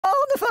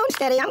the phone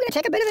steady. I'm gonna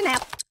take a bit of a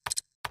nap.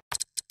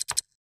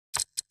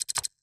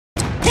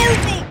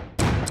 Help me!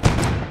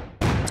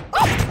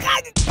 Oh,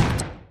 God!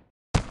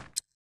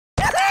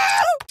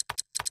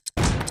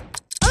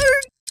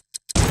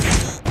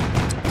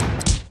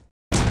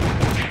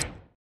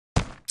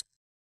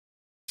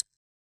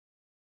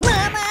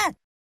 Mama!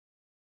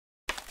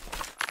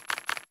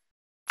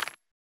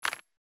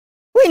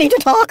 We need to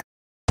talk.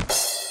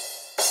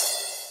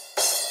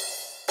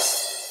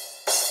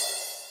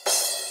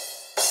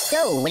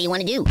 So, what do you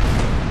want to do?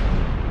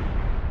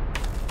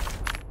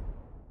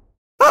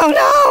 Oh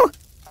no!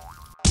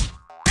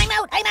 I'm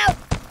out! I'm out!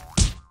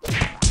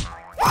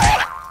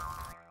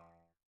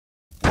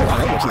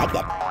 Well, looks like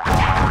that.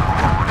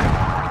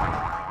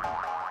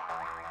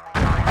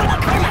 What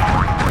about karma?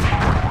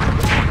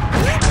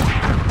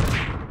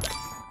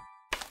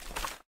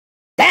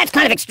 That's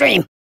kind of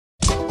extreme.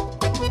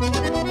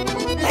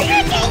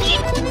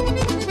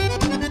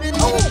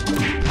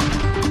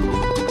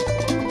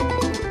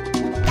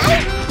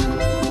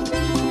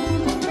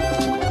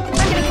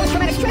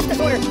 Stress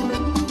disorder.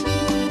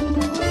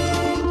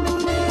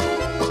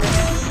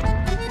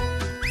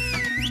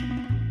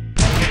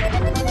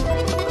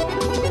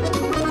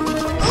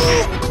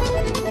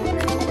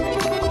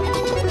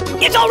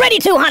 It's already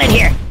too hot in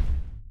here.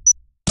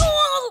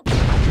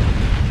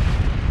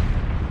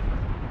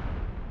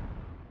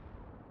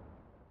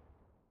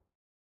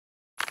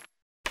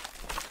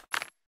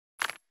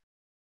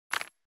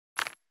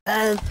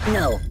 No.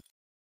 No.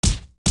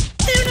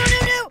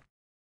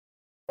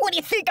 What do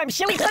you think? I'm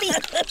silly putty?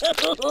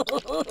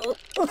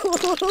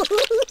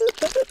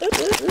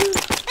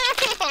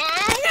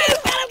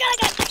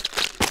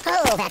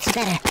 Oh, that's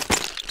better.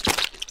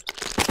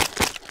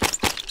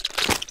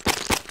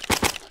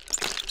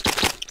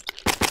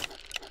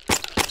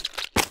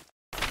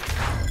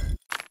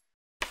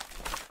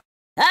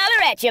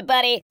 Holler at you,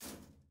 buddy.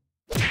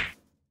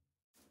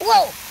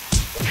 Whoa!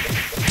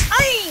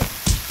 Aye!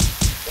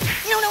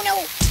 No.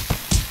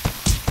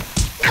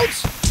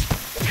 Ouch!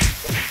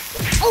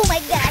 Oh my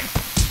God!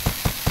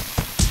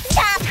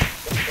 Stop!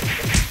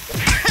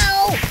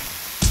 Ow!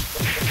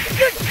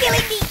 You're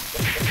killing me!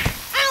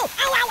 Ow!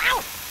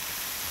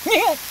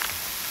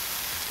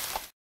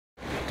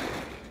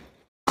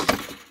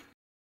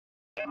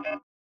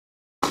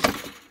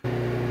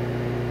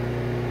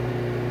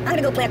 I'm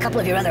gonna go play a couple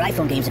of your other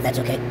iPhone games if that's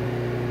okay.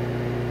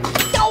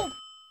 No!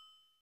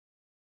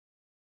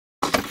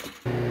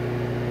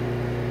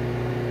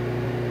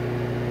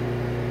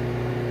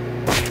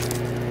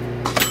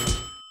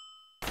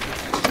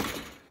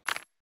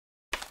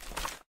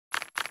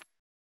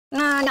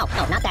 No,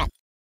 not that.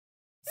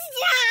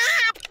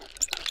 Stop!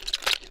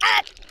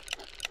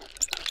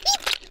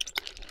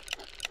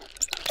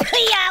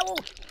 Yow!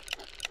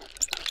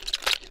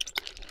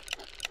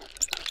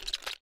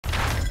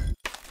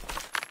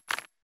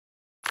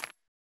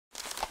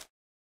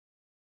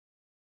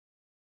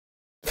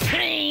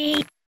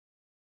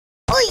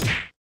 Oi!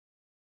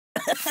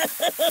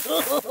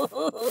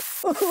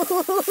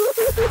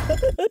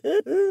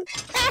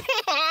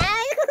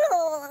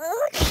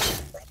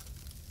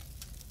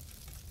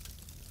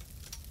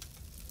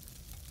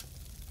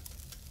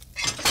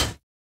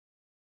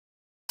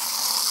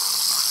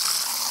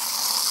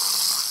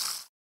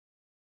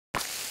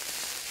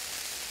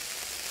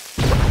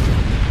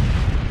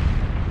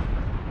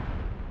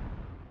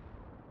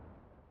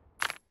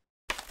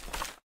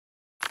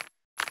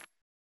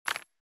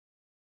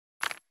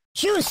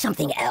 Choose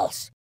something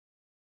else.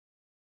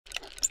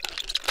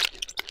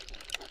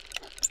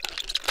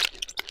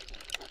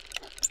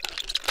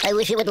 I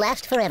wish it would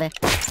last forever.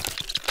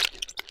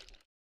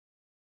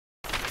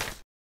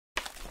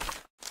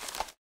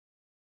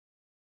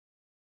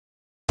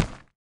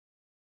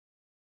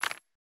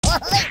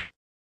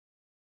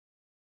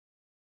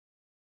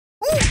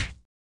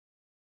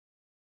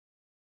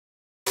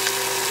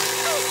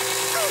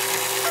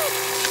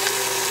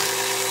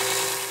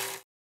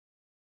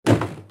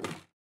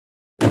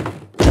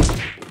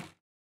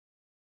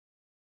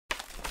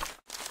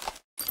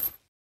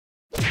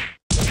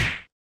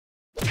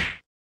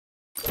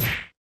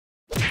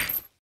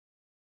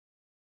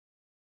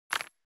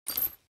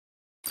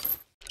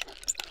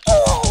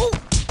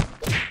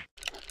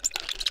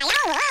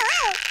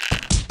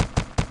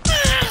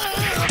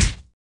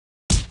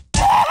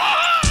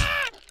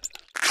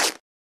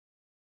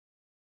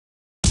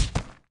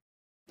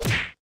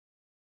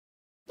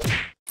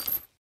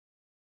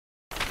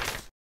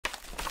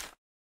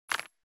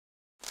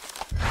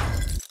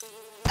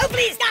 Oh,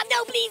 please, stop!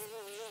 No, please!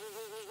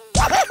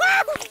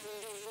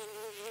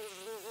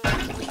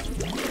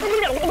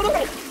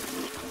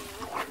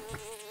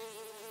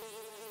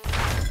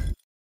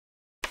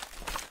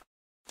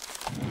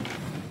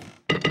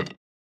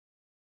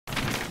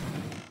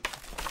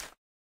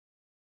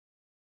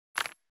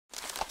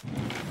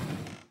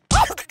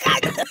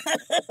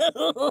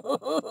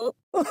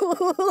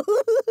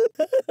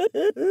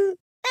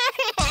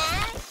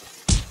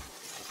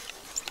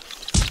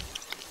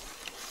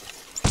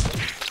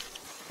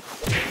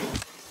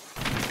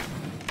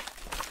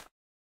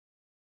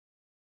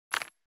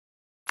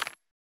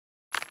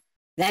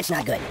 That's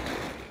not good.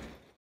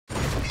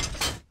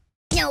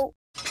 No.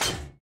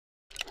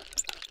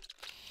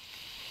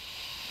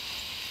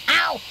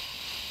 Ow.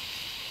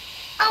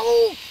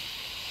 Oh.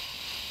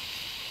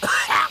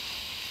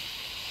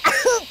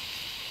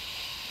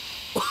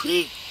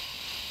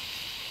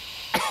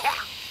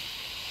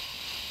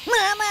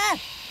 Mama.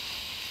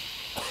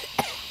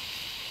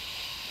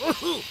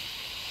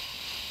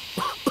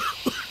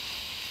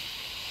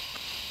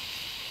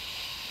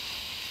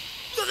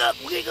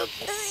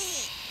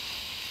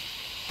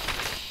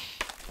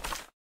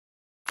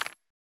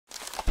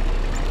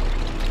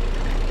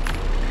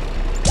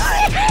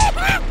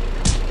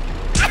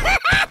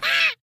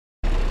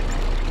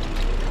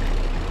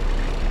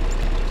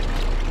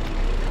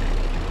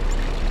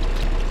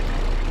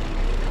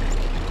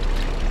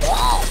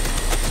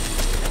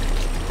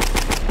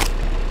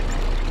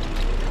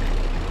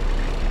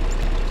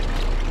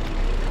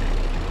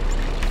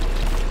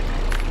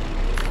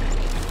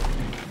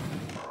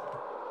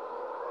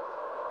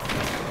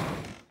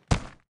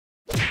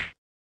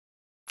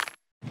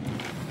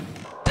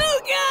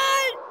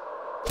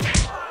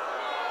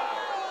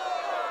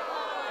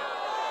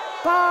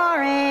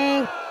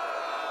 Boring.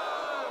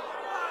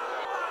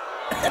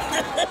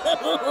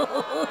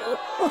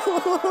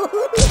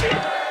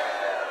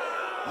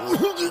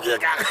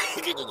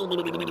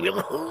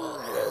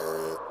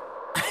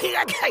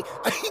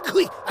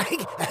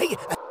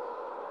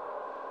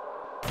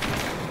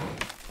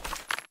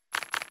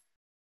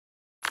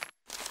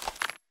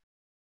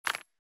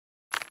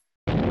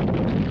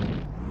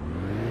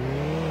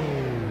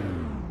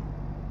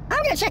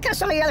 I'm gonna check out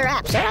some of the other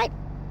apps, all right?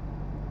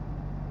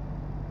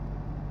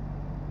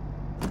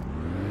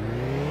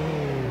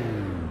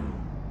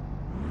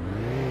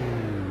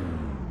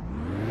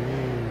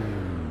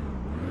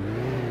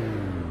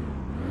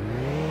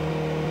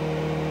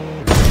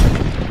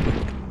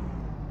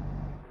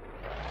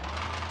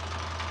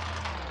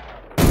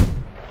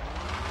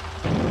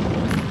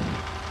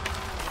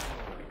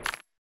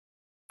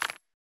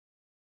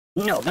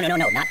 No,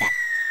 not that.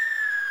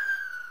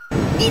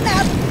 He's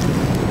up.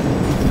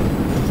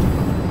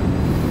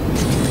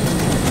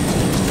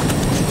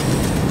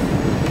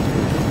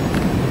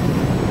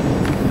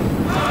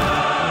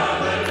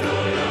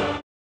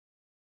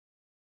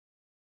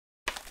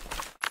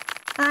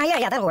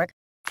 Yeah, that'll work.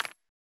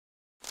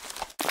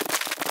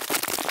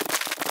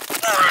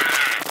 Oh,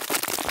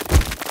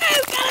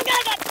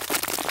 God.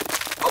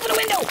 Open the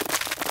window.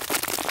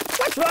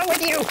 What's wrong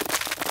with you?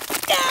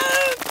 No.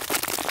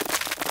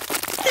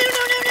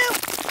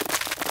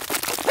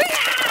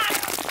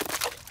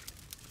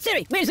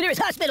 Siri, where's the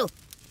nearest hospital?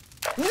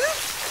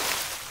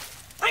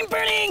 I'm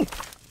burning.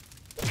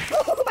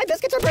 Oh, my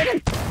biscuits are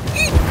burning.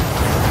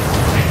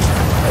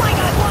 My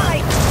God,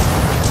 why?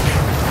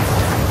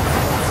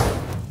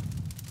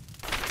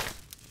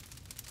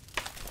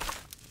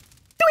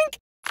 Doink!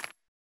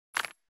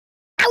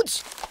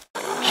 Ouch.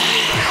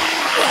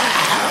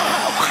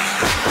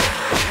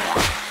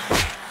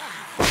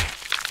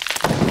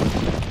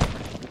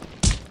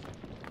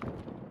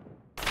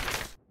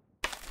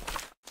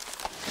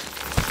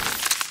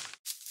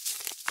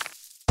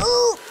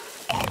 Ooh.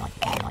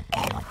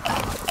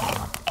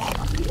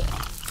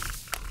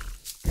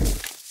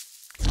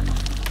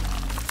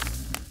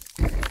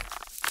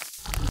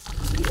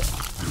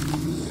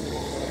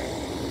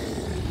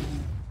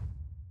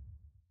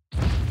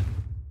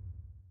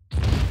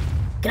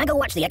 Can I go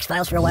watch the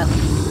X-Files for a while?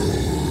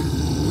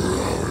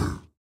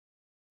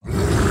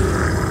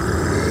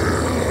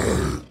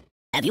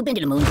 Have you been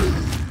to the moon?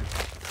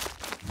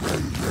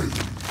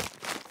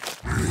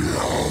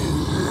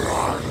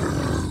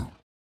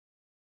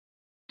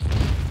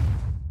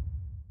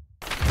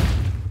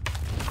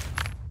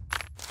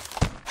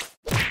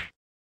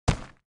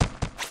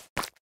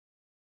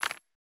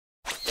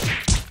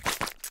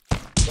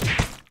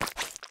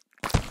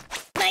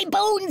 My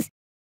bones.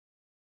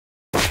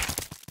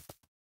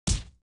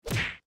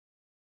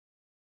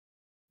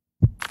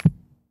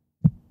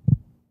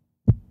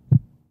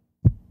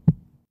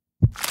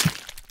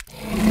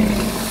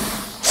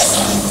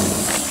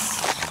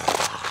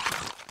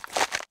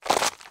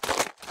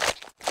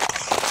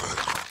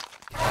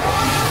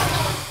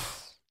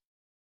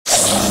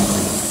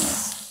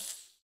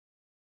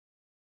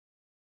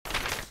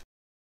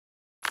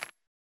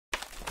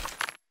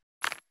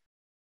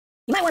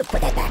 You might want to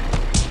put that back.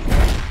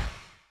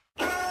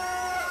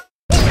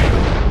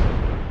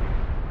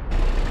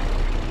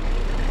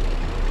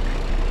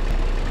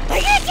 Are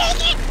you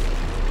taking it?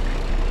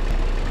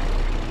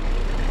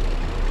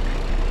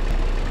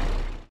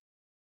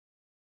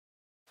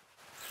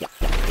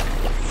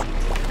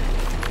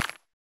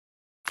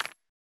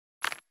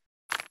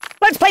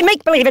 Let's play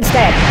make-believe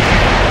instead.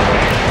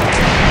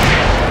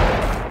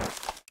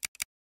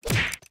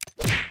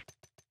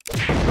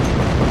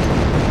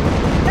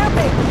 Help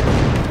me.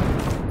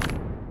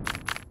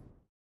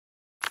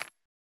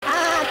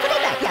 Put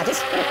it back. Yeah,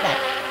 just put it back.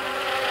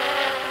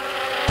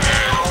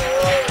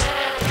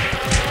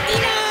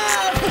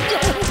 Enough!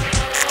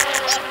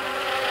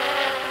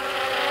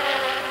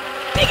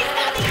 Make it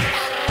stop!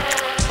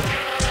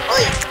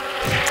 Oi!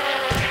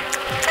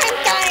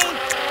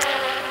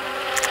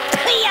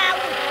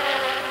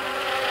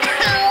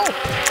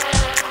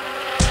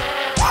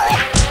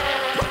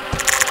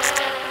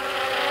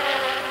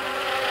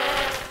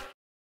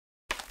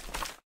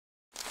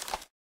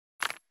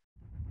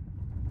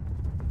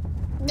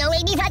 No,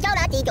 ini saja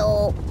lah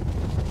tidur.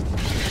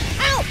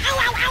 Ow! Ow!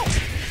 Ow! Ow!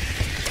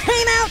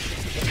 Time out!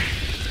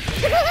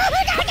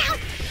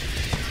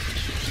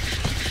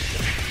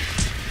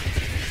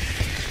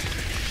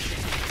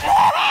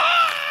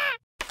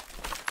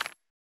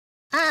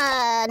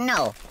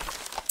 No.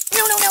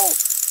 No, no, no!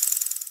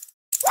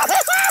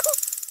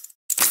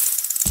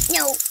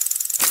 No!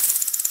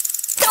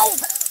 No!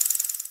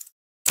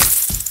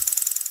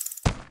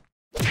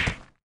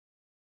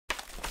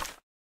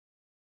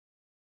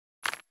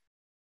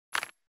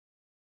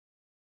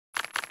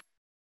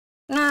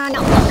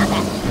 No, not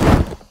that.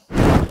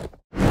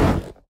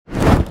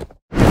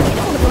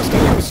 Hold the post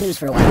steady on the snooze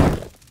for a while.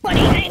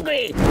 Buddy,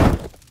 angry!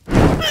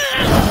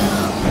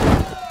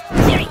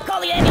 Siri,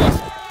 call the ambulance!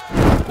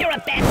 You're a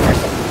bad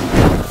person!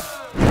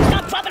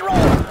 Stop, drop, and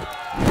roll!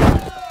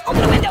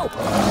 Open the window!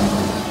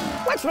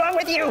 What's wrong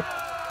with you?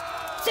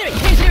 Siri,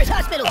 here's nearest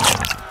hospital.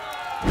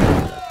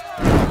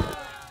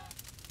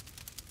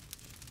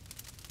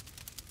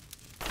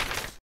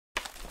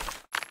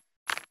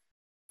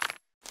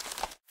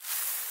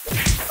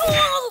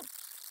 Oh!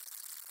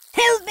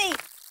 Help me!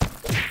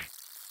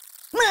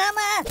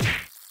 Mama!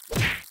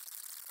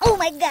 Oh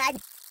my god!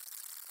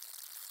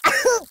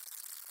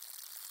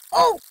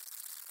 Oh!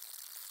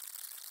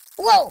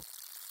 Whoa!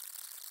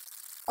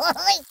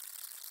 Oi!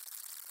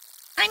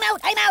 I'm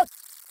out! I'm out!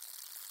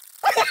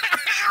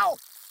 Ow!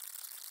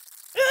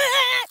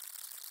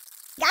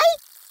 Guy?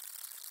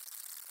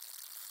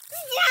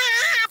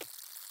 Stop!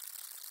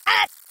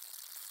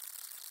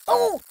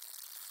 Oh!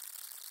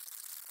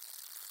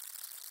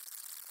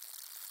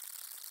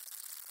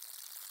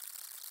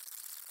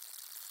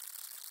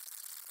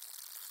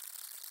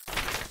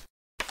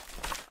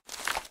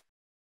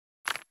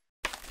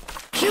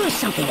 Choose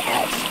something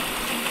else.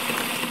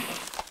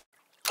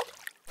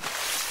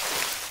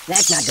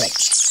 That's not good.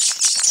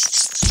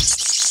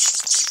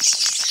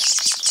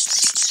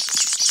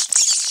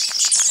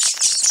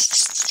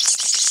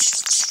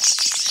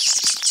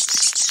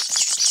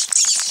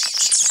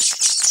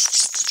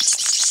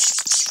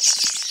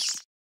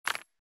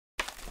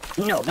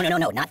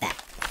 No, not that.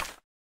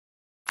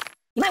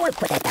 You might want to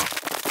put that back.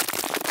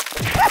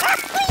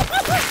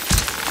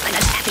 I'm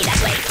not happy that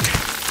way.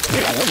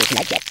 Ooh, I know you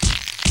like it.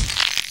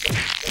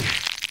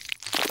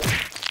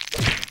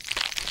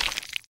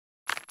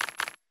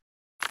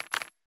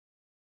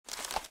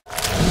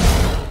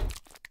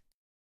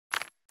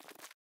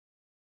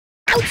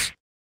 Ouch!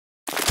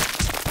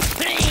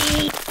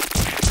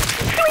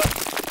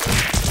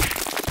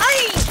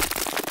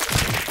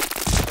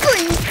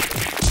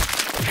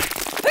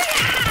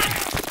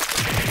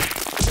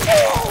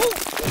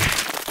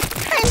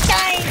 I'm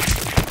dying!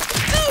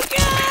 Oh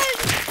god!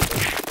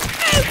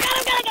 Oh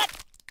god!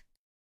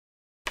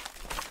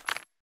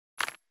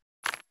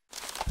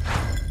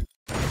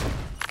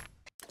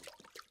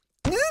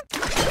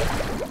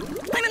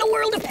 I'm in a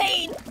world of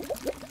pain!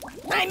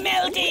 I'm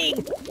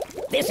melting!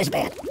 This is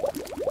bad.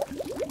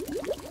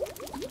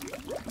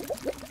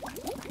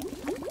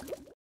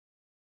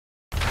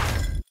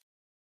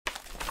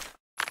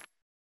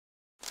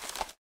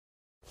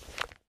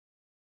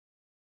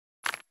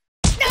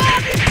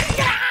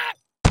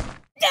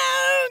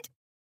 Don't!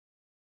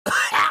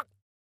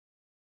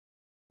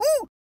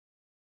 Ooh!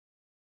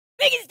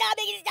 Make it stop!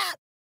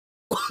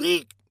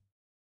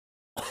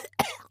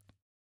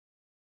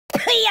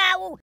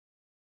 Yow!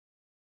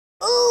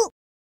 Ooh!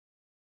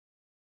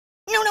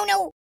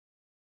 No!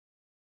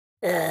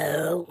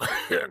 Oh.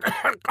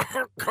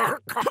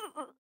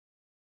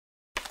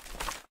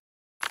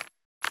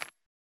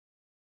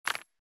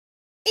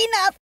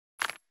 Enough!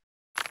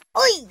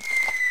 Oi!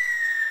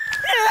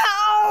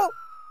 Ow!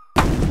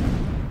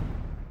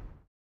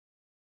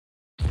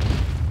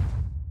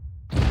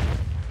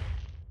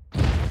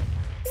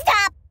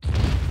 Stop!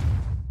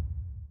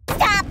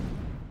 Stop!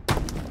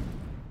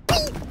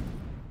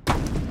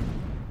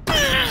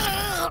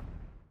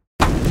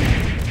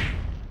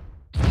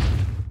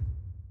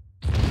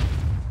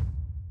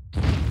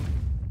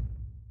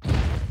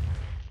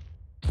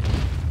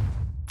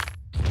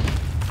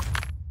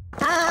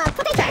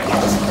 Put it back. Yeah,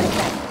 this is put it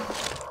back.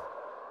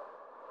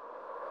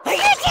 Are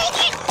you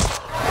taking it?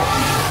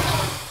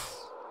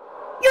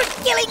 You're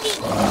killing me!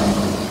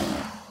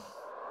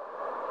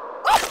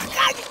 Oh,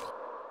 God!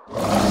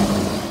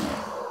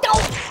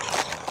 Don't!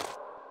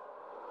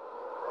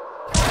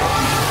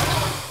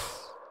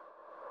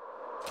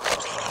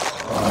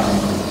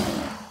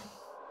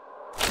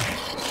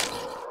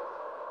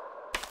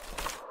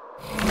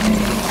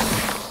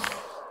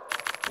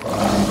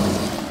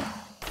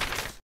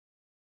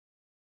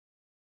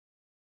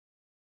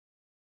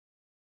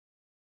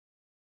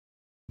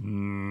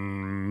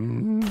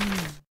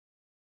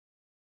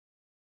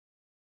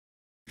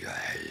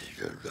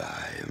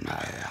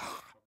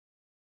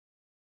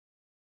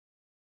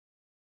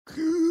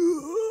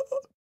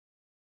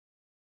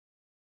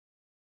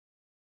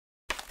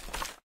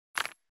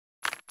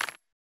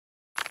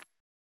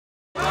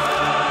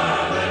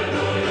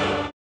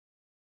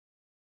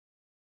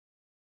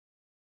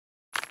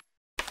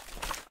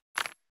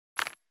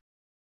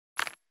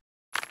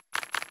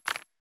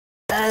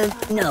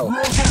 No.